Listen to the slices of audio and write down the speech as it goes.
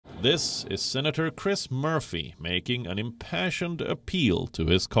This is Senator Chris Murphy making an impassioned appeal to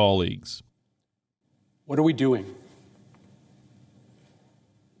his colleagues. What are we doing?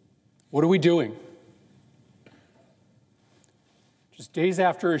 What are we doing? Just days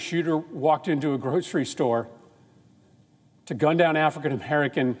after a shooter walked into a grocery store to gun down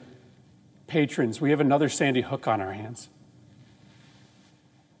African-American patrons, we have another Sandy Hook on our hands.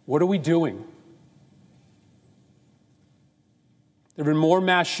 What are we doing? There have been more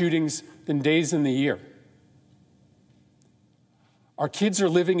mass shootings than days in the year. Our kids are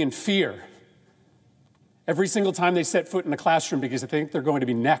living in fear every single time they set foot in a classroom because they think they're going to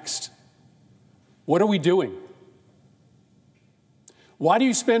be next. What are we doing? Why do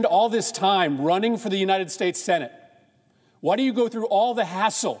you spend all this time running for the United States Senate? Why do you go through all the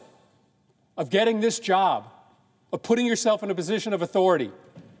hassle of getting this job, of putting yourself in a position of authority,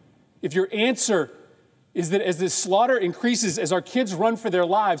 if your answer is that as this slaughter increases, as our kids run for their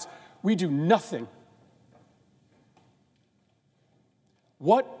lives, we do nothing?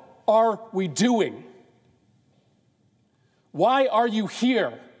 What are we doing? Why are you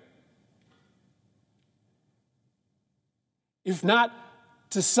here? If not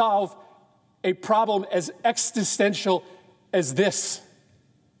to solve a problem as existential as this.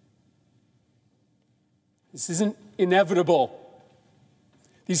 This isn't inevitable.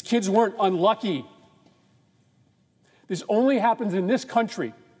 These kids weren't unlucky. This only happens in this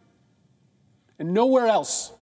country and nowhere else.